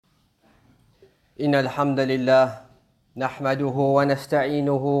إن الحمد لله نحمده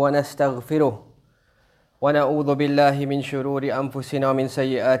ونستعينه ونستغفره ونعوذ بالله من شرور أنفسنا ومن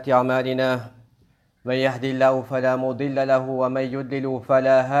سيئات أعمالنا من يهد الله فلا مضل له ومن يضلل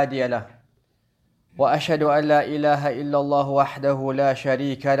فلا هادي له وأشهد أن لا إله إلا الله وحده لا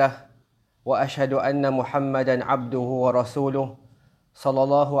شريك له وأشهد أن محمدا عبده ورسوله صلى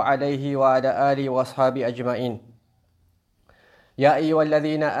الله عليه وعلى آله وأصحابه أجمعين. يا أيها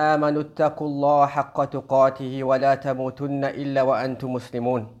الذين آمنوا اتقوا الله حق تقاته ولا تموتن إلا وأنتم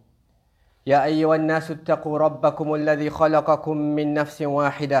مسلمون. يا أيها الناس اتقوا ربكم الذي خلقكم من نفس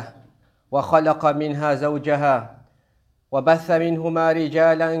واحدة وخلق منها زوجها وبث منهما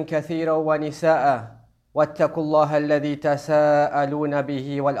رجالا كثيرا ونساء واتقوا الله الذي تساءلون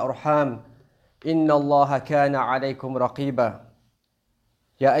به والأرحام إن الله كان عليكم رقيبا.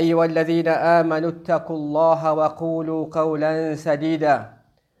 يا أيها الذين آمنوا اتقوا الله وقولوا قولا سديدا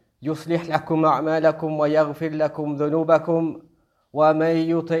يصلح لكم أعمالكم ويغفر لكم ذنوبكم ومن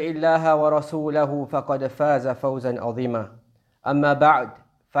يطع الله ورسوله فقد فاز فوزا عظيما. أما بعد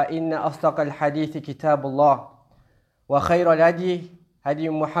فإن أصدق الحديث كتاب الله وخير الهدي هدي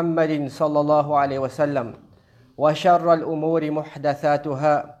محمد صلى الله عليه وسلم وشر الأمور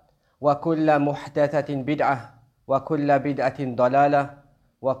محدثاتها وكل محدثة بدعة وكل بدعة ضلالة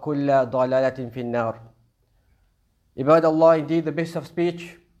وَكُلَّ ضَلَالَةٍ فِي النَّارِ. Ibad Allah, indeed the best of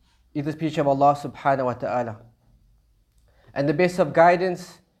speech is the speech of Allah subhanahu wa ta'ala. And the best of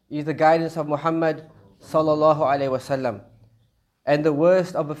guidance is the guidance of Muhammad sallallahu alayhi wa sallam. And the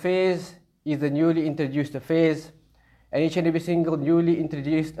worst of affairs is the newly introduced affairs. And each and every single newly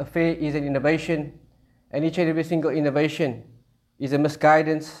introduced affair is an innovation. And each and every single innovation is a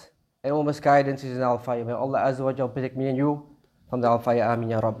misguidance. And all misguidance is an al-fire. May Allah Azza wa Jalla protect me and you from the al-fire. Ameen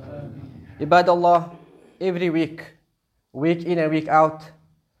ya Rabb. Ibad Allah, every week in and week out,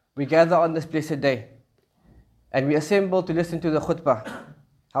 we gather on this blessed day and we assemble to listen to the khutbah.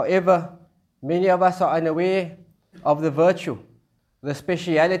 However, many of us are unaware of the virtue, the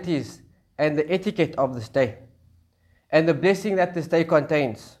specialities and the etiquette of this day and the blessing that this day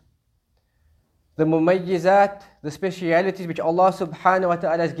contains. The mumayyizat, the specialities which Allah subhanahu wa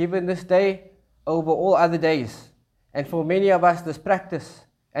ta'ala has given this day over all other days. And for many of us, this practice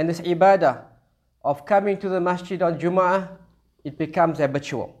and this ibadah of coming to the masjid on Jum'ah, it becomes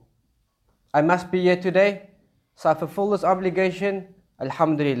habitual. I must be here today, so I fulfill this obligation,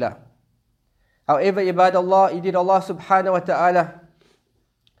 alhamdulillah. However, ibadallah, indeed Allah subhanahu wa ta'ala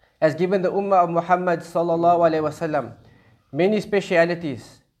has given the ummah of Muhammad sallallahu alayhi wa sallam many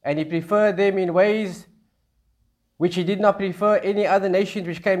specialities, and He preferred them in ways which He did not prefer any other nations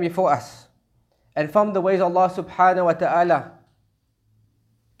which came before us. And from the ways Allah subhanahu wa ta'ala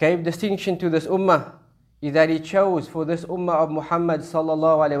gave distinction to this ummah is that He chose for this ummah of Muhammad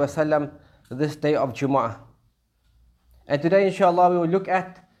sallallahu alayhi wa sallam this day of Jumu'ah. And today inshallah we will look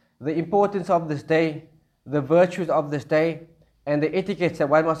at the importance of this day, the virtues of this day, and the etiquettes that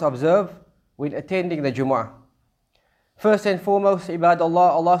one must observe when attending the Jumu'ah. First and foremost,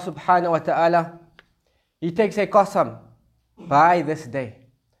 ibadallah, Allah subhanahu wa ta'ala, He takes a qasam by this day.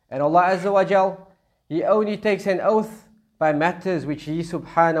 And Allah Azza wa Jal, He only takes an oath by matters which He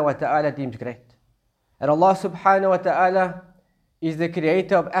subhanahu wa ta'ala deems great. And Allah subhanahu wa ta'ala is the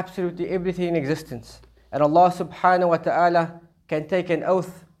creator of absolutely everything in existence. And Allah subhanahu wa ta'ala can take an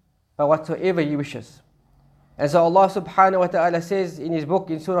oath by whatsoever He wishes. And so Allah subhanahu wa ta'ala says in His book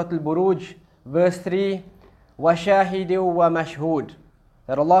in Surah Al-Buruj, verse 3, وَشَاهِدٍ وَمَشْهُودٍ,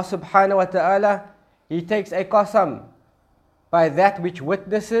 that Allah subhanahu wa ta'ala, He takes a qasam by that which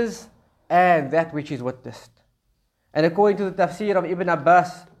witnesses and that which is witnessed. And according to the tafsir of Ibn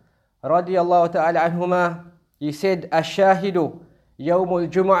Abbas radiyallahu ta'ala anhuma, he said, الشاهد يوم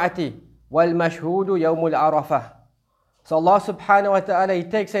الجمعة والمشهود يوم العرفة. So Allah subhanahu wa ta'ala, He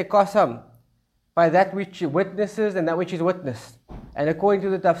takes a qasam by that which witnesses and that which is witnessed. And according to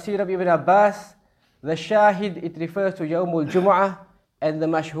the tafsir of Ibn Abbas, the shahid, it refers to يوم الجمعة, and the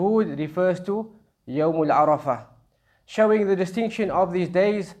mashhud refers to يوم العرفة, showing the distinction of these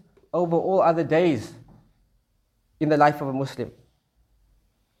days over all other days in the life of a Muslim.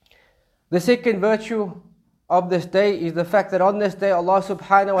 The second virtue of this day is the fact that on this day Allah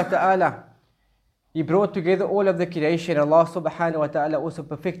subhanahu wa ta'ala, He brought together all of the creation. Allah subhanahu wa ta'ala also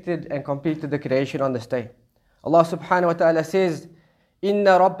perfected and completed the creation on this day. Allah subhanahu wa ta'ala says, إِنَّ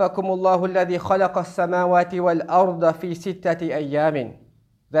رَبَّكُمُ اللَّهُ الَّذِي خَلَقَ السَّمَاوَاتِ وَالْأَرْضَ فِي سِتَّةِ أَيَّامٍ,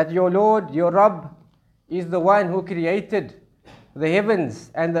 that your Lord, your Rabb, is the one who created the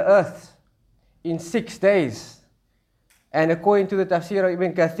heavens and the earth in 6 days. And according to the tafsir of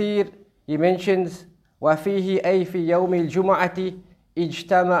Ibn Kathir, he mentions وَفِيهِ أي في يوم الجمعة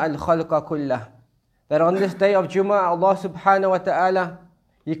اجتمع الخلق كله, that on this day of Jumu'ah, Allah subhanahu wa ta'ala,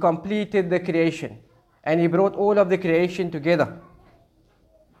 He completed the creation and He brought all of the creation together.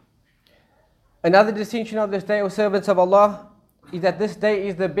 Another distinction of this day, O servants of Allah, is that this day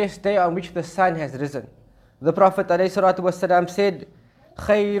is the best day on which the sun has risen. The Prophet ﷺ said,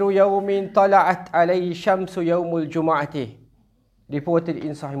 خَيْرُ يَوْمٍ طَلَعَتْ عَلَيْهِ شَمْسُ يَوْمُ الْجُمُعَةِ, reported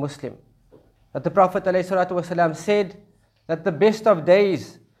in Sahih Muslim. That the Prophet ﷺ said that the best of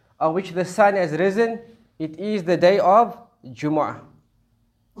days on which the sun has risen, it is the day of Jumu'ah.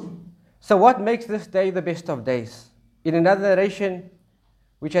 So what makes this day the best of days? In another narration,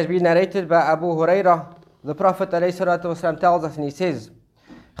 which has been narrated by Abu Hurairah, the Prophet ﷺ tells us, and he says,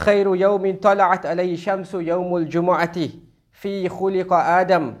 خَيْرُ يَوْمٍ طَلَعَتْ عَلَيْهِ شَمْسُ يَوْمُ الْجُمُعَةِ فِي خُلِقَ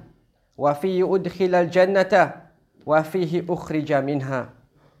آدَمَ وَفِي أُدْخِلَ الْجَنَّةَ وَفِيهِ أُخْرِجَ مِنْهَا.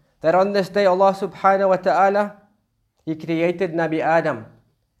 That on this day Allah subhanahu wa ta'ala, He created Nabi Adam.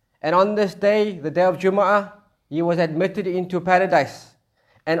 And on this day, the day of Jumu'ah, he was admitted into paradise.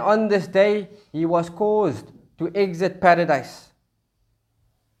 And on this day, he was caused to exit paradise.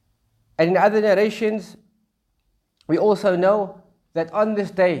 And in other narrations, we also know that on this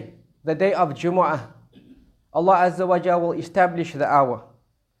day, the day of Jumu'ah, Allah Azza wa Jalla will establish the hour.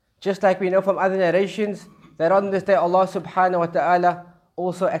 Just like we know from other narrations, that on this day, Allah subhanahu wa ta'ala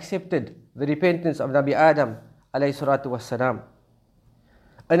also accepted the repentance of Nabi Adam alayhi salatu wassalam.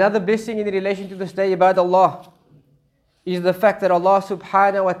 Another blessing in relation to this day, ibad Allah, is the fact that Allah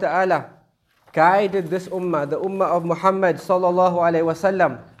subhanahu wa ta'ala guided this ummah, the ummah of Muhammad sallallahu alayhi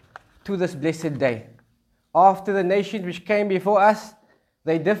wasallam, to this blessed day. After the nations which came before us,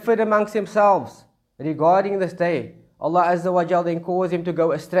 they differed amongst themselves regarding this day. Allah Azza wa Jal then caused him to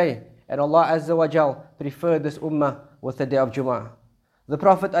go astray, and Allah Azza wa Jal preferred this ummah with the day of Jumu'ah. The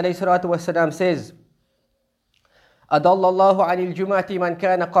Prophet alayhi salatu wasalam says, أَضَلَّ اللَّهُ عَنِ الْجُمَعَةِ مَنْ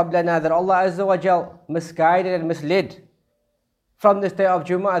كَانَ قَبْلَنَا, that Allah Azza wa Jal misguided and misled from this day of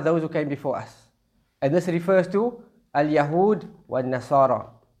Jumu'ah those who came before us. And this refers to al-Yahud wal-Nasara,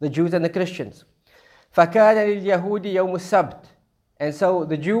 the Jews and the Christians. فَكَانَ لِلْيَهُودِ يَوْمُ السَّبْتِ, and so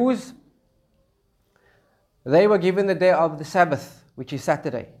the Jews, they were given the day of the Sabbath, which is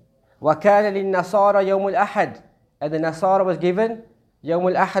Saturday. وَكَانَ لِلنَّصَارَ يَوْمُ الْأَحَدِ, and the Nasara was given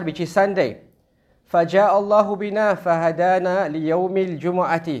يوم الأحد, which is Sunday. فَجَاءَ اللَّهُ بِنَا فَهَدَانَا لِيَوْمِ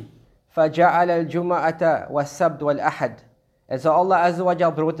الْجُمُعَةِ فَجَعَلَ الْجُمَعَةَ وَالسَّبْتَ وَالْأَحَدِ. And so Allah Azza wa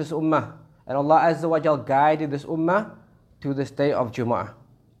Jal brought this ummah, and Allah Azza wa Jal guided this ummah to this day of Jumu'ah.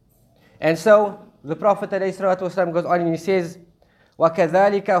 And so the Prophet ﷺ goes on and he says,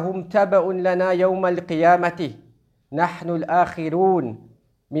 وَكَذَلِكَ هُمْ تَبَأٌ لَنَا يَوْمَ الْقِيَامَةِ نَحْنُ الْآخِرُونَ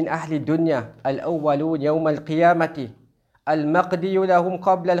مِنْ أَهْلِ الدُّنْيَا الْأَوَّلُونَ يَوْمَ الْقِيَامَةِ الْمَقْدِيُّ لَهُمْ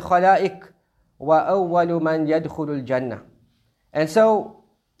قَبْلَ الْخَلَائِقِ وَأَوَّلُ مَنْ يَدْخُلُ الْجَنَّةِ. And so,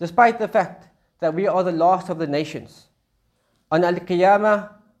 despite the fact that we are the last of the nations, on Al-Qiyamah,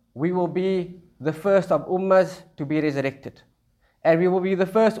 we will be the first of ummahs to be resurrected. And we will be the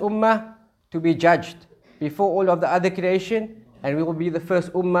first ummah to be judged before all of the other creation, and we will be the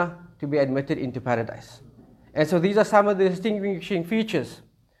first ummah to be admitted into paradise. And so these are some of the distinguishing features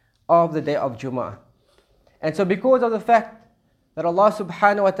of the day of Jumu'ah. And so because of the fact that Allah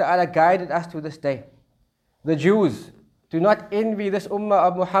subhanahu wa ta'ala guided us to this day, the Jews do not envy this ummah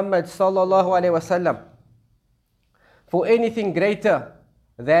of Muhammad sallallahu alayhi wasallam for anything greater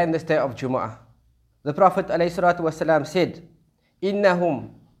than this day of Jumu'ah. The Prophet alayhi salatu wasalam said, إِنَّهُمْ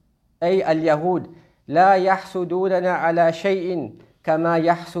أي اليهود لا يحسدوننا على شيء كما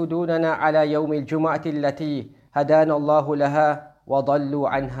يحسدوننا على يوم الجمعة التي هدانا الله لها وضلوا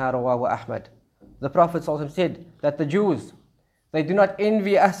عنها رواه أحمد. The Prophet said that the Jews, they do not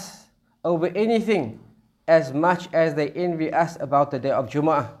envy us over anything as much as they envy us about the day of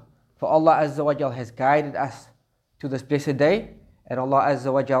Jumu'ah. For Allah Azza wa Jal has guided us to this blessed day, and Allah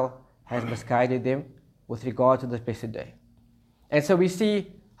Azza wa Jal has misguided them with regard to this blessed day. And so we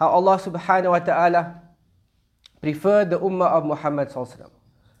see how Allah subhanahu wa ta'ala preferred the ummah of Muhammad sallallahu alaihi wasallam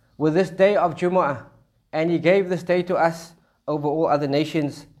with this day of Jumu'ah, and He gave this day to us over all other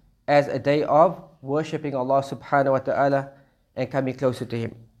nations as a day of worshipping Allah subhanahu wa ta'ala and coming closer to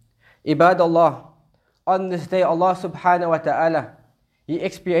Him. Ibad Allah, on this day Allah subhanahu wa ta'ala, He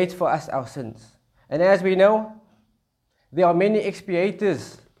expiates for us our sins. And as we know, there are many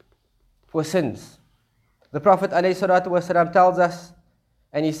expiators for sins. The Prophet alayhi salatu wasalam tells us,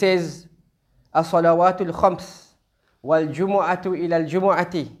 and he says, الصلوات الخمس والجمعة إلى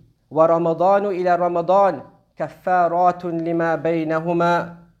الجمعة ورمضان إلى رمضان كفارات لما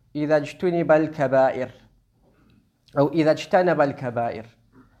بينهما إذا اجتنب الكبائر أو إذا اجتنب الكبائر.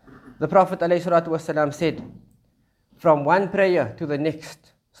 The Prophet ﷺ said, from one prayer to the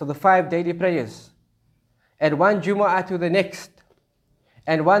next, so the 5 daily prayers, and one Jum'ah to the next,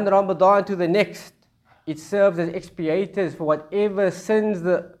 and one Ramadan to the next, it serves as expiators for whatever sins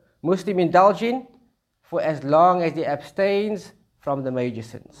the Muslim indulge in, for as long as he abstains from the major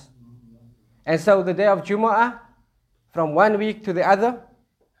sins. And so the day of Jum'ah, from one week to the other,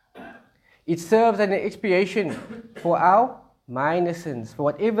 it serves as an expiation for our minor sins, for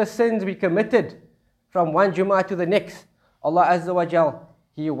whatever sins we committed from one Jum'ah to the next. Allah Azza wa Jal,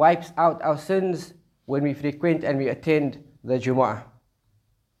 He wipes out our sins when we frequent and we attend the Jum'ah.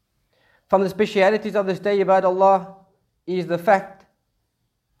 From the specialities of this day, ibad Allah, is the fact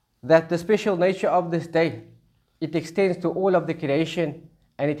that the special nature of this day, it extends to all of the creation,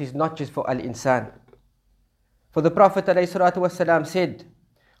 and it is not just for al-insan. For the Prophet ﷺ said,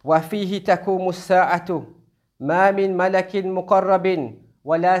 وَفِيهِ تَكُومُ السَّاعَةُ مَا مِن مَلَكٍ مُقَرَّبٍ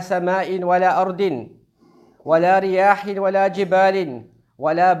وَلَا سَمَاءٍ وَلَا أَرْضٍ وَلَا رِيَاحٍ وَلَا جِبَالٍ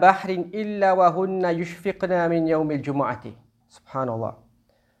وَلَا بَحْرٍ إِلَّا وَهُنَّ يُشْفِقْنَا مِنْ يَوْمِ الْجُمُعَةِ. Subhanallah.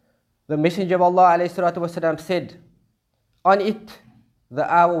 The Messenger of Allah ﷺ said, on it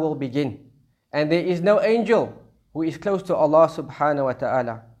the hour will begin, and there is no angel who is close to Allah subhanahu wa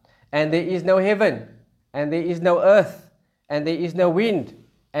ta'ala, and there is no heaven, and there is no earth, and there is no wind,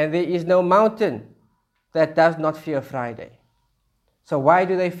 and there is no mountain that does not fear Friday. So why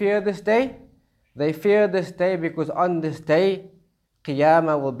do they fear this day? They fear this day because on this day,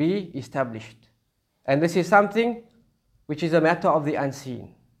 Qiyamah will be established. And this is something which is a matter of the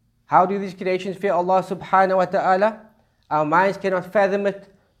unseen. How do these creations fear Allah subhanahu wa ta'ala? Our minds cannot fathom it,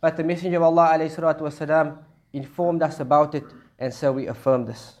 but the Messenger of Allah ﷺ informed us about it, and so we affirm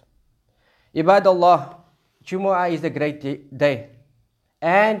this. Ibad Allah, Jumu'ah is a great day,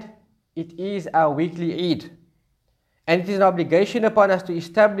 and it is our weekly Eid. And it is an obligation upon us to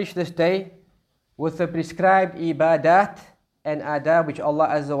establish this day with the prescribed ibadat and adab which Allah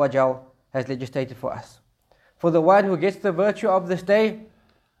Azza wa Jal has legislated for us. For the one who gets the virtue of this day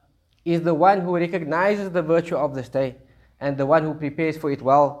is the one who recognizes the virtue of this day, and the one who prepares for it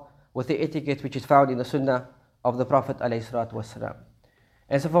well with the etiquette which is found in the Sunnah of the Prophet ﷺ.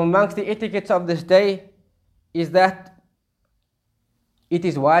 And so from amongst the etiquettes of this day is that it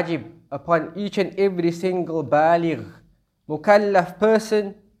is wajib upon each and every single baligh, mukallaf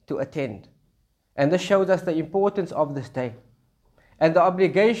person to attend. And this shows us the importance of this day. And the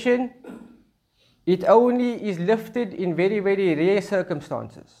obligation, it only is lifted in very, very rare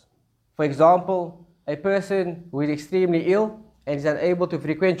circumstances. For example, a person who is extremely ill and is unable to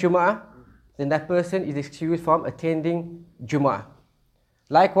frequent Jum'ah, then that person is excused from attending Jum'ah.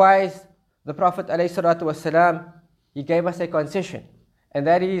 Likewise, the Prophet ﷺ, he gave us a concession, and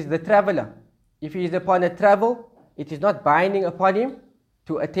that is the traveler. If he is upon a travel, it is not binding upon him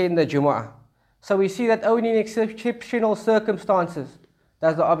to attend the Jum'ah. So we see that only in exceptional circumstances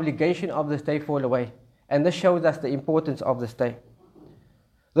does the obligation of this day fall away. And this shows us the importance of this day.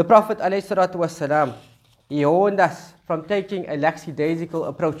 The Prophet ﷺ, he warned us from taking a lackadaisical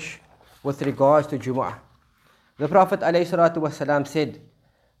approach with regards to Jumu'ah. The Prophet ﷺ said,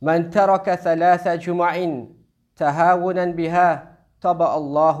 "Man taraka thalatha juma'in tahawunan biha taba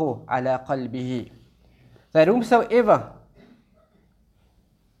Allahu ala qalbihi." That whomsoever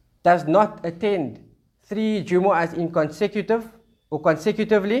does not attend 3 Jumu'ahs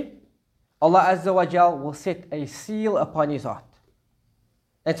consecutively, Allah Azza wa Jal will set a seal upon his heart.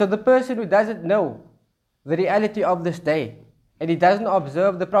 And so the person who doesn't know the reality of this day, and he doesn't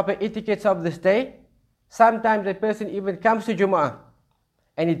observe the proper etiquettes of this day, sometimes a person even comes to Jumu'ah,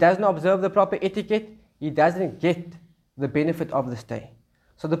 and he doesn't observe the proper etiquette, he doesn't get the benefit of this day.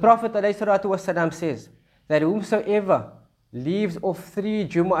 So the Prophet ﷺ says that whomsoever leaves off 3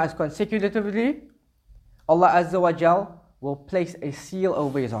 Jumu'ahs consecutively, Allah Azza wa Jal will place a seal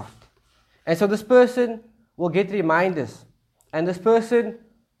over his heart. And so this person will get reminders, and this person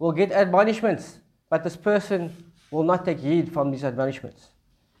will get admonishments, but this person will not take heed from these admonishments.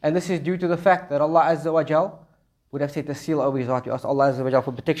 And this is due to the fact that Allah Azza wa Jal would have set a seal over his heart. We ask Allah Azza wa Jal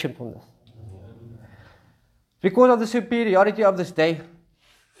for protection from this. Because of the superiority of this day,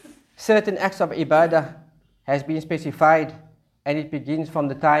 certain acts of ibadah has been specified, and it begins from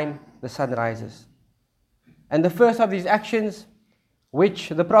the time the sun rises. And the first of these actions which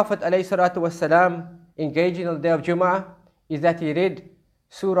the Prophet ﷺ engaged in on the day of Jumu'ah is that he read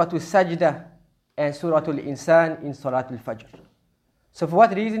Suratul Sajdah and Suratul Insan in Salatul Fajr. So for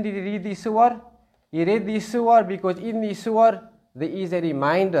what reason did he read these surah? He read these surah because in these surah there is a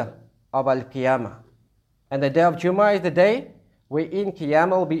reminder of Al-Qiyamah. And the day of Jumu'ah is the day wherein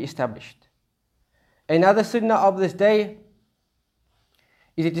Qiyamah will be established. Another sunnah of this day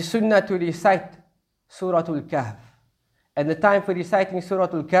is it is sunnah to recite Suratul Kahf. And the time for reciting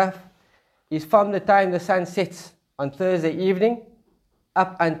Suratul Kahf is from the time the sun sets on Thursday evening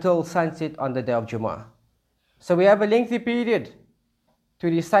up until sunset on the day of Jumu'ah. So we have a lengthy period to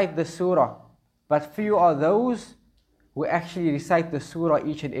recite the surah, but few are those who actually recite the surah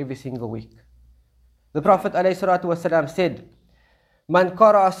each and every single week. The Prophet ﷺ said, من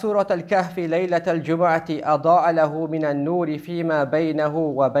قرأ سورة الكهف ليلة الجمعة أضاء له من النور فيما بينه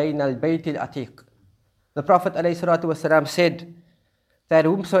وبين البيت العتيق. The Prophet ﷺ said that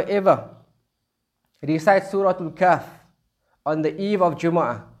whomsoever recites Surah Al-Kahf on the eve of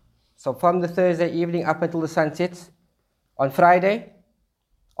Jumu'ah, so from the Thursday evening up until the sun sets, on Friday,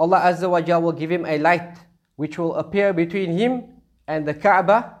 Allah Azza wa Jal will give him a light which will appear between him and the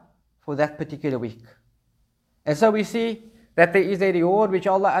Kaaba for that particular week. And so we see that there is a reward which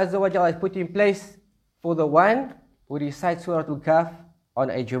Allah Azza wa Jal has put in place for the one who recites Surah Al-Kahf on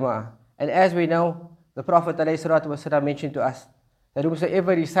a Jumu'ah. And as we know, the Prophet ﷺ mentioned to us that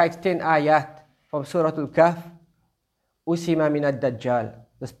whosoever recites 10 ayat from Surah Al-Kahf, usima min ad-Dajjal.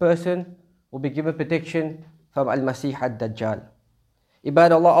 This person will be given protection from Al-Masih ad-Dajjal.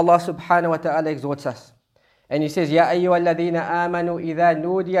 Ibad Allah, Allah subhanahu wa ta'ala exhorts us. And He says, Ya ayyuhalladhina amanu idha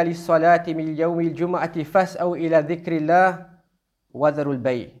nudiya lis-salati min yawmil jum'ati fas'aw ila dhikrillah wa dharul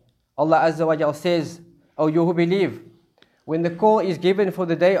bay'. Allah Azza wa Jal says, O you who believe, when the call is given for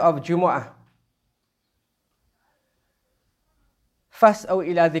the day of Jumu'ah, fas'aw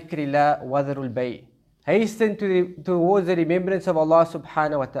ila dhikrillah wa dharul bay'. Hasten towards the remembrance of Allah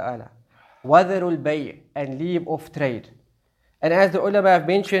subhanahu wa ta'ala. Wa dharul bay', and leave off trade. And as the ulama have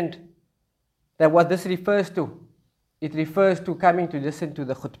mentioned, that what this refers to, it refers to coming to listen to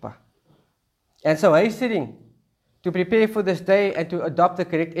the khutbah. And so hastening to prepare for this day and to adopt the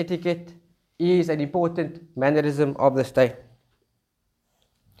correct etiquette is an important mannerism of this day.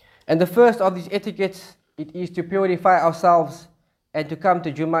 And the first of these etiquettes, it is to purify ourselves and to come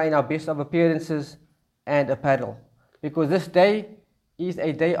to Jummah in our best of appearances and apparel. Because this day is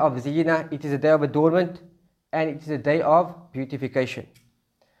a day of zina, it is a day of adornment, and it is a day of beautification.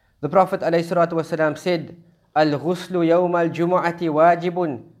 The Prophet ﷺ said, Al-ghuslu yawm al-jumu'ati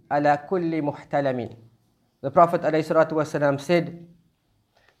wajibun ala kulli muhtalamin. The Prophet ﷺ said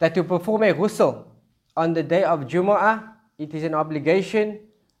that to perform a ghusl on the day of Jumu'ah, it is an obligation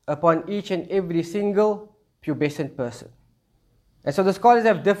upon each and every single pubescent person. And so the scholars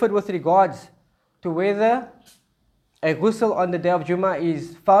have differed with regards to whether a ghusl on the day of Jumu'ah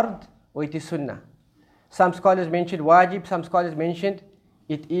is fard or it is sunnah. Some scholars mentioned wajib, some scholars mentioned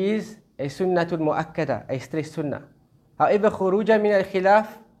it is a sunnatul mu'akkada, a stress sunnah. However, khuruja min al-khilaf,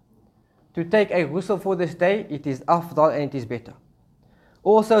 to take a ghusl for this day, it is afdal and it is better.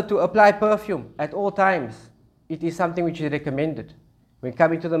 Also, to apply perfume at all times, it is something which is recommended. When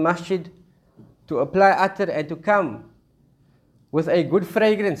coming to the masjid, to apply attar and to come with a good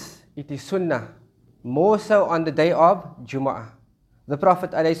fragrance, it is sunnah. More so on the day of Jumu'ah. The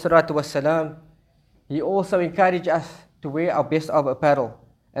Prophet ﷺ, he also encouraged us to wear our best of apparel.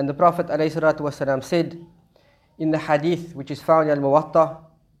 And the Prophet ﷺ said in the hadith which is found in Al-Muwatta,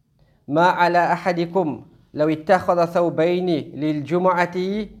 ما على أحدكم لو اتخذ ثوبين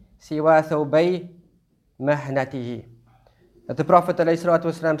للجمعة سوى ثوبي مهنته. That the Prophet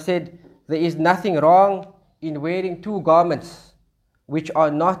ﷺ said, there is nothing wrong in wearing two garments which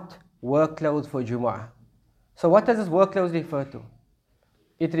are not work clothes for Jumu'ah. So what does this work clothes refer to?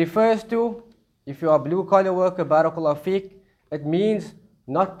 It refers to, if you are a blue collar worker, barakallahu fiqh, it means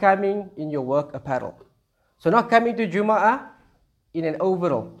not coming in your work apparel. So not coming to Jumu'ah in an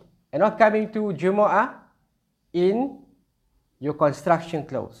overall, and not coming to Jumu'ah in your construction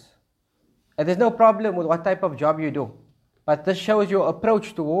clothes. And there's no problem with what type of job you do, but this shows your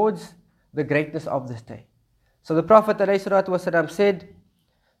approach towards the greatness of this day. So the Prophet ﷺ said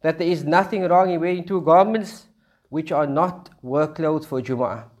that there is nothing wrong in wearing two garments which are not work clothes for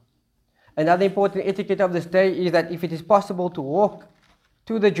Jumu'ah. Another important etiquette of this day is that if it is possible to walk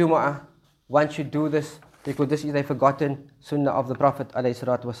to the Jumu'ah, one should do this, because this is a forgotten sunnah of the Prophet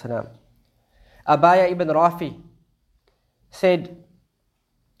ﷺ. Abaya ibn Rafi said,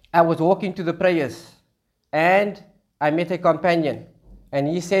 I was walking to the prayers and I met a companion and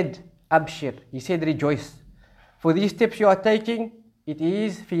he said, Abshir, he said, rejoice. For these steps you are taking, it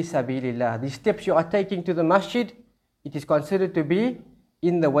is fi sabilillah. These steps you are taking to the masjid, it is considered to be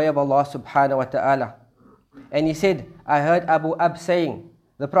in the way of Allah subhanahu wa ta'ala. And he said, I heard Abu Ab saying,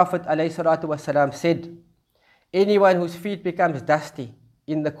 the Prophet ﷺ said, anyone whose feet becomes dusty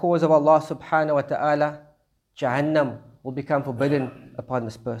in the cause of Allah subhanahu wa ta'ala, Jahannam will become forbidden upon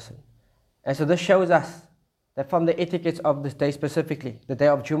this person. And so this shows us that from the etiquettes of this day specifically, the day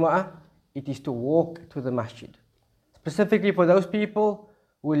of Jumu'ah, it is to walk to the masjid. Specifically for those people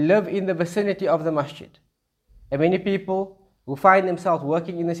who live in the vicinity of the masjid. And many people who find themselves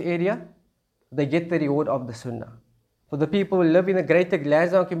working in this area, they get the reward of the sunnah. For the people who live in a greater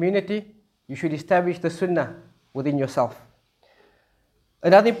Glasgow community, you should establish the sunnah within yourself.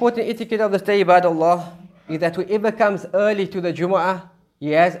 Another important etiquette of the Tayibah, Allah, is that whoever comes early to the Jumu'ah,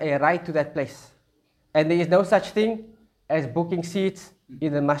 he has a right to that place. And there is no such thing as booking seats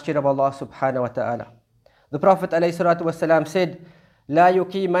in the masjid of Allah subhanahu wa ta'ala. The Prophet ﷺ said, لا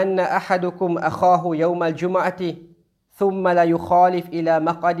يقيمن أحدكم أخاه يوم الجمعة ثم لا يخالف إلى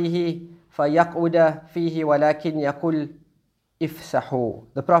مقعده فيقعد فيه ولكن يقول افسحوا.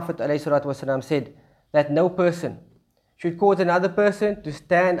 The Prophet ﷺ said that no person should cause another person to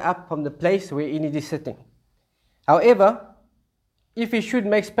stand up from the place wherein he is sitting. However, if he should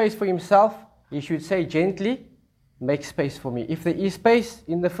make space for himself, he should say gently, make space for me. If there is space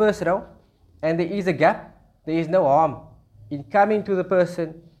in the first row and there is a gap, there is no harm in coming to the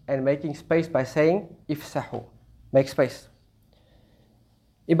person and making space by saying ifsahu, make space.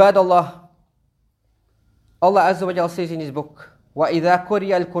 Ibadallah, Allah Azza wa Jal says in His book, وَإِذَا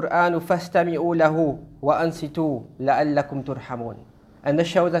قُرِيَ الْقُرْآنُ فَاسْتَمِعُوا لَهُ وَأَنْصِتُوا لَعَلَّكُمْ تُرْحَمُونَ. And this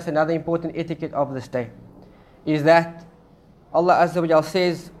shows us another important etiquette of this day, is that Allah Azza wa Jal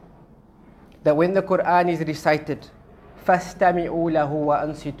says that when the Quran is recited, فَاسْتَمِعُوا لَهُ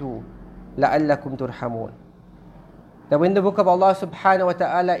وَأَنْصِتُوا لَعَلَّكُمْ تُرْحَمُونَ. That when the book of Allah subhanahu wa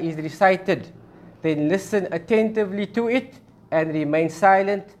ta'ala is recited, then listen attentively to it and remain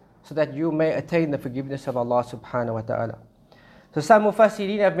silent so that you may attain the forgiveness of Allah subhanahu wa ta'ala. So some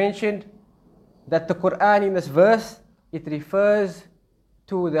Mufassirin have mentioned that the Quran in this verse, it refers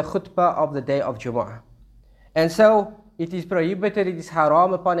to the khutbah of the day of Jumu'ah. And so it is prohibited, it is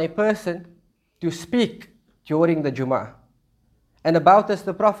haram upon a person to speak during the Jumu'ah. And about this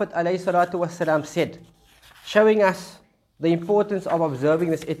the Prophet ﷺ said, showing us the importance of observing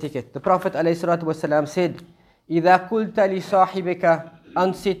this etiquette. The Prophet ﷺ said, إِذَا قُلْتَ لِصَاحِبِكَ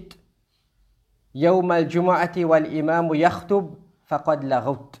أَنْصِتْ يَوْمَ الْجُمُعَةِ وَالْإِمَامُ يَخْطُبْ فَقَدْ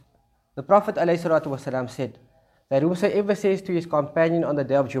لَغَوْتْ. The Prophet ﷺ said that whosoever says to his companion on the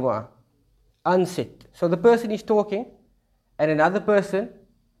day of Jumu'ah, unsit. So the person is talking and another person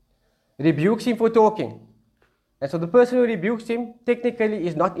rebukes him for talking. And so the person who rebukes him technically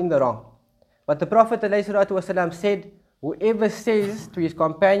is not in the wrong. But the Prophet ﷺ said, whoever says to his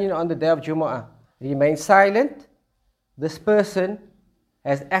companion on the day of Jumu'ah, remain silent, this person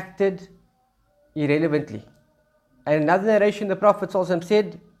has acted irrelevantly. And another narration, the Prophet ﷺ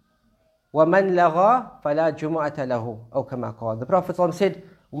said, وَمَنْ لَغَى فَلَا جُمُعَةَ لَهُ أو كما قال. The Prophet ﷺ said,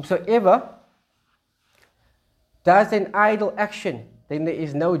 whomsoever does an idle action, then there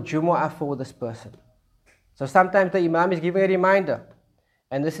is no Jumu'ah for this person. So sometimes the Imam is giving a reminder,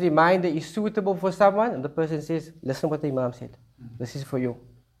 and this reminder is suitable for someone, and the person says, listen what the Imam said, this is for you.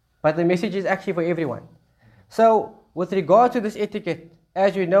 But the message is actually for everyone. So with regard to this etiquette,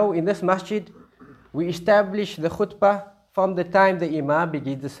 as you know, in this masjid, we establish the khutbah from the time the Imam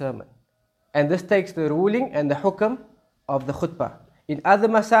begins the sermon. And this takes the ruling and the hukm of the khutbah. In other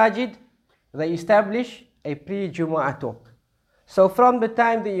masajid, they establish a pre-Jumu'ah talk. So from the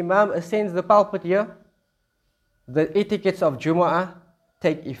time the Imam ascends the pulpit here, the etiquettes of Jumu'ah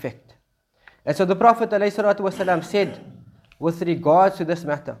take effect. And so the Prophet ﷺ said, with regards to this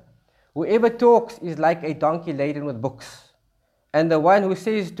matter, whoever talks is like a donkey laden with books. And the one who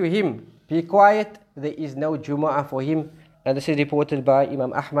says to him, be quiet, there is no Jumu'ah for him. And this is reported by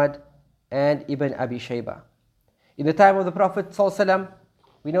Imam Ahmad and Ibn Abi Shaybah. In the time of the Prophet ﷺ,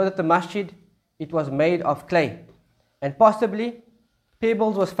 we know that the masjid, it was made of clay. And possibly,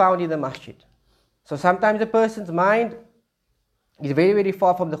 pebbles was found in the masjid. So sometimes a person's mind is very, very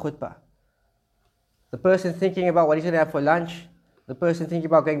far from the khutbah. The person's thinking about what he's going to have for lunch. The person's thinking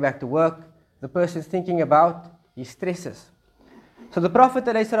about going back to work. The person's thinking about his stresses. So the Prophet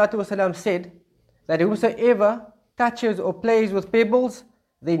ﷺ said that whosoever touches or plays with pebbles,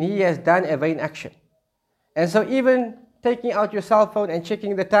 then he has done a vain action. And so even taking out your cell phone and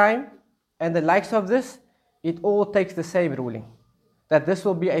checking the time and the likes of this, it all takes the same ruling. That this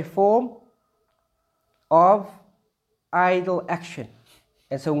will be a form of idle action.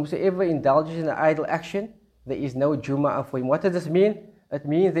 And so whosoever indulges in an idle action, there is no Jumu'ah for him. What does this mean? It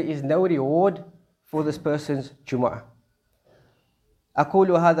means there is no reward for this person's Jumu'ah.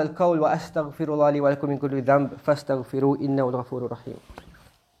 أقول هذا القول وأستغفر الله لي ولكم من كل ذنب فاستغفروه إنه الغفور الرحيم.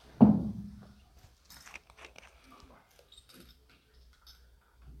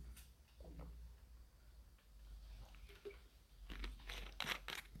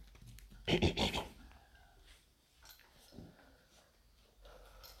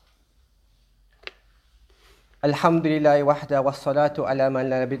 Alhamdulillah wahda wassalatu ala man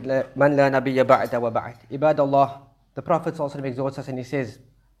la nabiyya ba'da wa ba'd. Ibadallah, the Prophet ﷺ exhorts us and he says,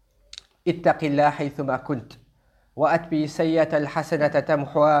 Ittaqillah haythuma kunt, wa atbi sayyata al-hasanata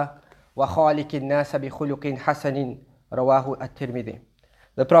tamhuha, wa khaliqin nasa bi khuluqin hasanin, rawahu at-Tirmidhi.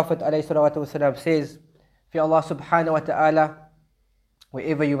 The Prophet ﷺ says, Fear Allah subhanahu wa ta'ala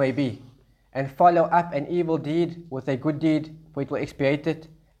wherever you may be, and follow up an evil deed with a good deed, for it will expiate it,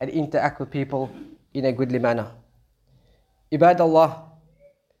 and interact with people in a goodly manner. Ibadallah,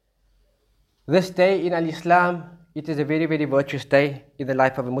 this day in Al-Islam, it is a very, very virtuous day in the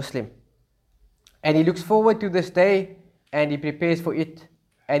life of a Muslim. And he looks forward to this day, and he prepares for it,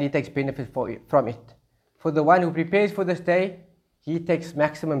 and he takes benefit from it. For the one who prepares for this day, he takes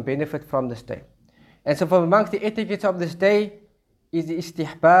maximum benefit from this day. And so from amongst the etiquettes of this day is the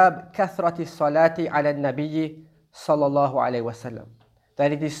istihbab kathrati salati ala nabiyyi sallallahu alayhi wasallam.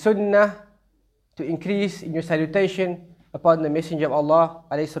 That it is sunnah to increase in your salutation upon the Messenger of Allah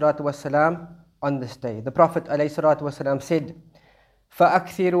alayhi salatu wasalam on this day. The Prophet alayhi salatu wasalam said,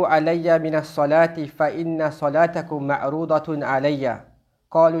 فَأَكْثِرُوا عَلَيَّ مِنَ الصَّلَاةِ فَإِنَّ صَلَاتَكُمْ مَعْرُوضَةٌ عَلَيَّ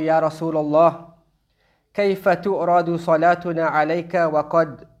قالوا يا رسول الله كيف تؤرد صلاتنا عليك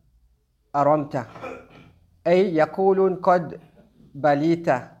وقد أرمت أي يقول قد بليت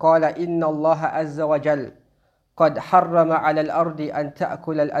قال إن الله عز وجل قد حرم على الأرض أن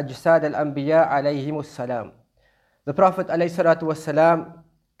تأكل الأجساد الأنبياء عليهم السلام. The Prophet ﷺ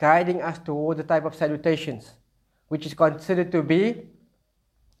guiding us towards the type of salutations which is considered to be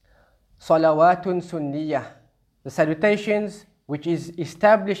salawatun sunniyah, the salutations which is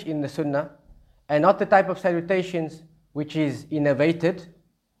established in the sunnah, and not the type of salutations which is innovated.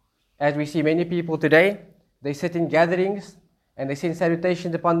 As we see many people today, they sit in gatherings and they send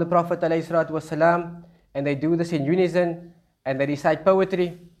salutations upon the Prophet ﷺ, and they do this in unison, and they recite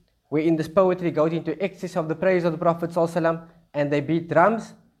poetry, wherein this poetry goes into excess of the praise of the Prophet ﷺ, and they beat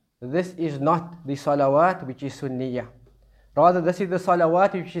drums. This is not the salawat which is sunniyah. Rather, this is the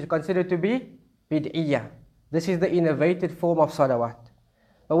salawat which is considered to be bid'iyah. This is the innovated form of salawat.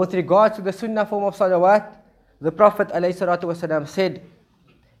 But with regards to the sunnah form of salawat, the Prophet ﷺ said,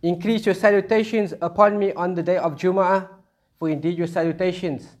 increase your salutations upon me on the day of Jum'ah, for indeed your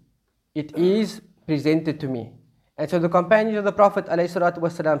salutations, it is presented to me. And so the companions of the Prophet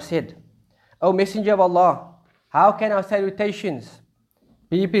ﷺ said, O Messenger of Allah, how can our salutations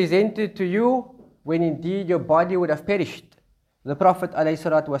be presented to you when indeed your body would have perished? The Prophet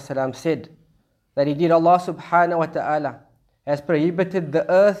ﷺ said that indeed Allah subhanahu wa ta'ala has prohibited the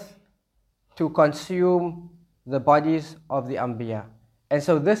earth to consume the bodies of the Anbiya. And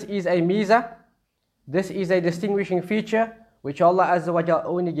so this is a miza, this is a distinguishing feature which Allah Azza wa Jal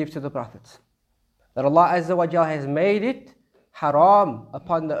only gives to the Prophets. That Allah Azza wa Jal has made it haram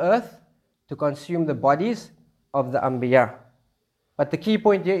upon the earth to consume the bodies of the Anbiya. But the key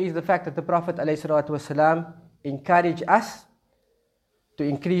point here is the fact that the Prophet ﷺ encouraged us to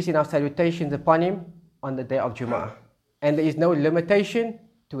increase in our salutations upon him on the day of Jum'ah. And there is no limitation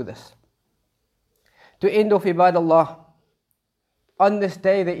to this. To end off, ibadallah, on this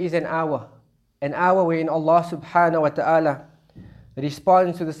day there is an hour wherein Allah subhanahu wa ta'ala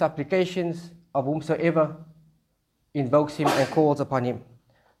responds to the supplications of whomsoever invokes him and calls upon him.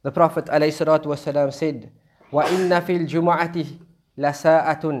 The Prophet ﷺ said, وَإِنَّ فِي الْجُمُعَةِ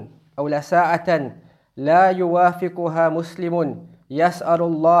لَسَاءَةٌ أو لَسَاءَةً لَا يُوَافِقُهَا مُسْلِمٌ يَسْأَلُ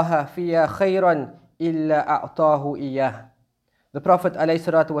اللَّهَ فِيهَا خَيْرًا إِلَّا أَعْطَاهُ إِيَّهُ. The Prophet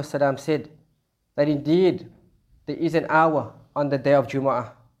ﷺ said that indeed there is an hour on the day of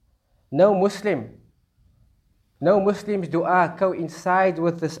Jum'ah. No Muslim's dua coincides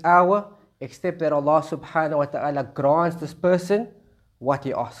with this hour except that Allah subhanahu wa ta'ala grants this person what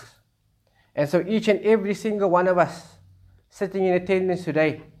he asks. And so each and every single one of us sitting in attendance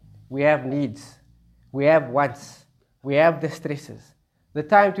today, we have needs, we have wants, we have distresses. The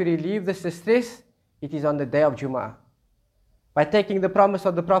time to relieve this distress, it is on the day of Jum'ah, by taking the promise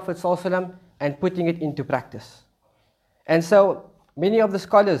of the Prophet ﷺ and putting it into practice. And so many of the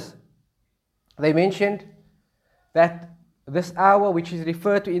scholars, they mentioned that this hour which is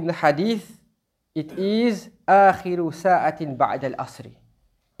referred to in the hadith, it is آخِرُ سَاعَةٍ بَعْدَ الْأَصْرِ.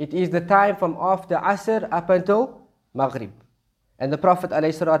 It is the time from after Asr up until Maghrib. And the Prophet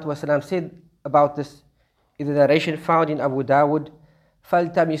ﷺ said about this in the narration found in Abu Dawud,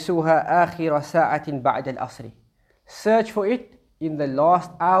 فَالْتَمِسُوهَا آخِرَ سَاعَةٍ بَعْدَ الْأَصْرِ. Search for it in the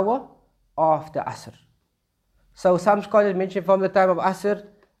last hour after Asr. So some scholars mention from the time of Asr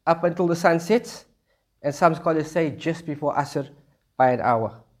up until the sun sets, and some scholars say just before Asr by an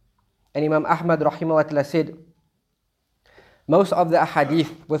hour. And Imam Ahmad rahimahullah said, most of the ahadith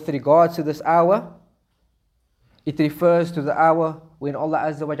with regards to this hour It refers to the hour when Allah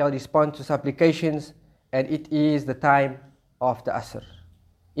Azza wa Jalla responds to supplications, and it is the time of the Asr.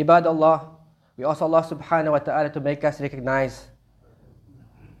 Ibadallah, we ask Allah subhanahu wa ta'ala to make us recognize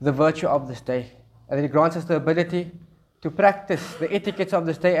the virtue of this day, and that He grants us the ability to practice the etiquettes of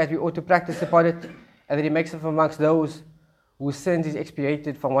this day as we ought to practice upon it, and that He makes us amongst those whose sins is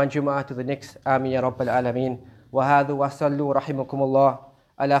expiated from one Jum'ah to the next. Ameen ya Rabbal Alameen. Wa hadhu wa sallu rahimakumullah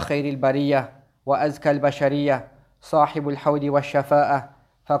ala khairil bariyah wa azkal bashariyah sahibul hawdi wa shafa'a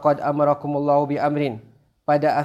faqad amarakumullahu bi amrin pada